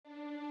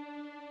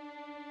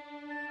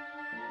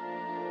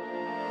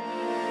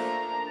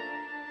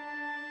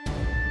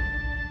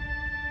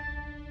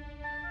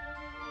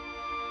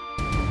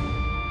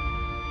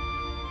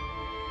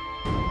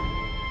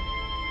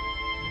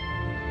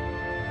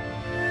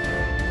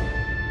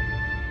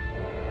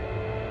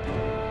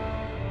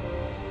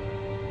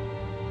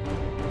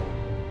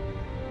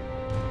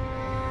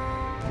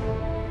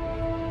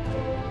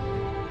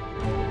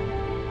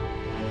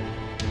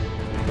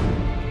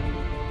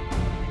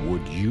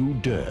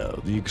dare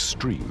the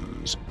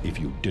extremes if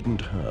you didn't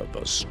have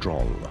a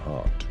strong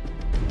heart?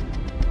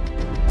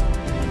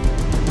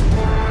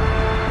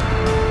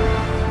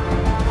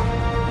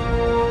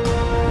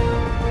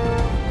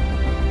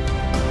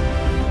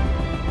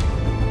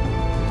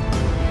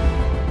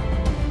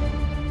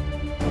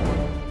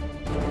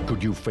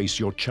 Could you face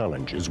your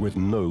challenges with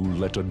no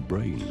lettered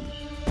brain?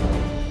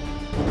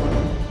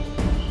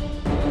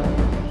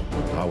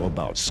 How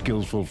about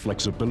skillful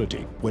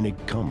flexibility when it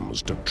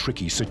comes to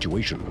tricky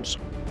situations?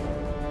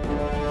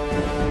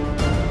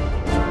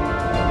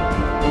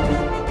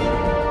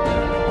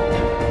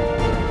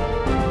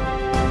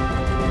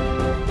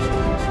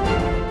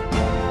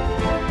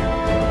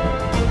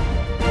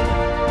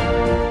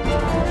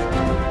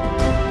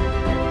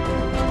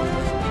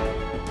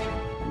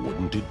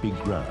 Wouldn't it be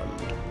grand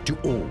to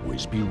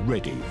always be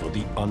ready for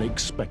the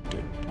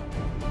unexpected?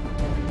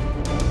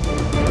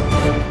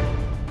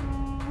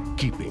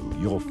 Keeping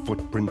your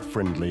footprint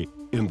friendly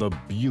in the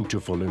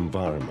beautiful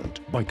environment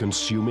by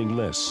consuming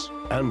less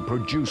and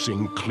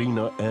producing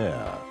cleaner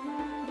air.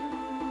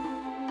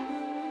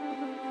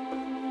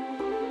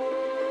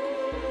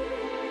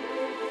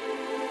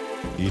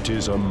 It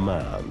is a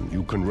man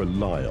you can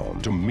rely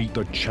on to meet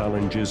the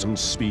challenges and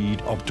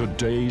speed of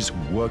today's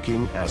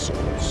working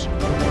hassles.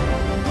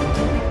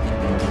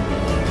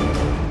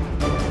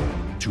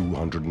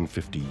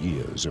 250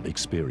 years of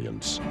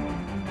experience.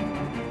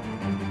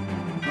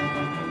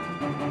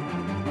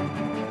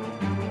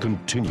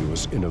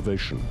 Continuous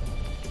innovation.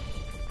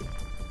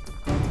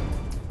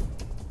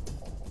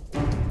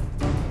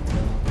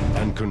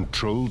 And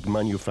controlled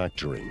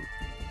manufacturing.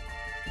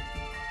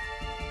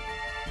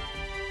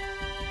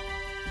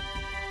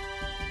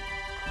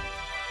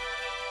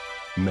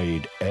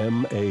 Made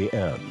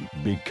MAN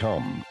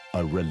become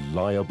a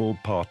reliable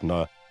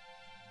partner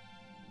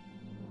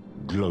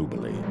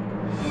globally.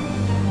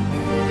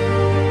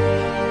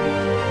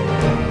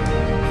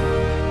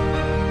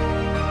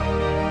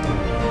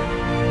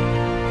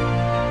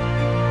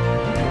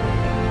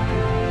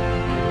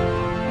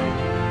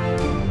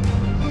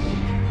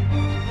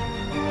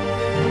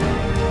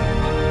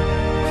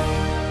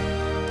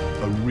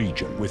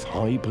 With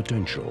high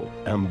potential,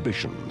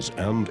 ambitions,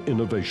 and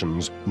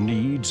innovations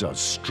needs a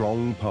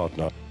strong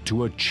partner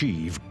to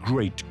achieve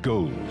great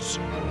goals.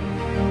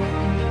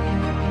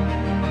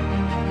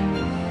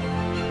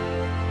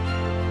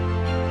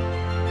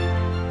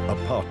 A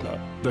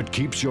partner that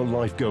keeps your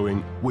life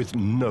going with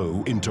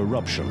no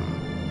interruption.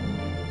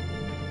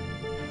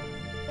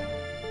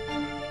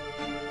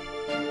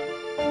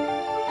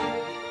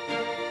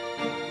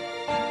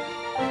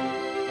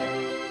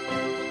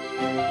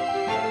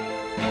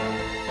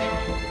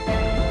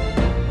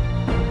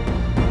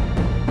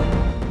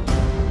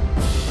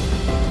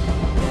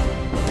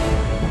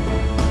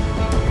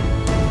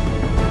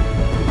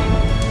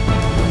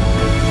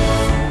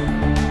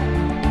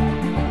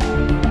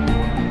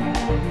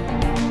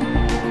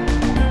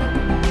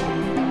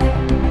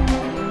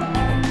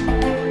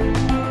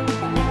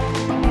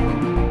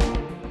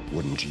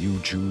 You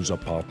choose a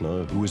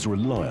partner who is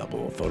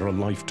reliable for a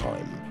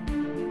lifetime.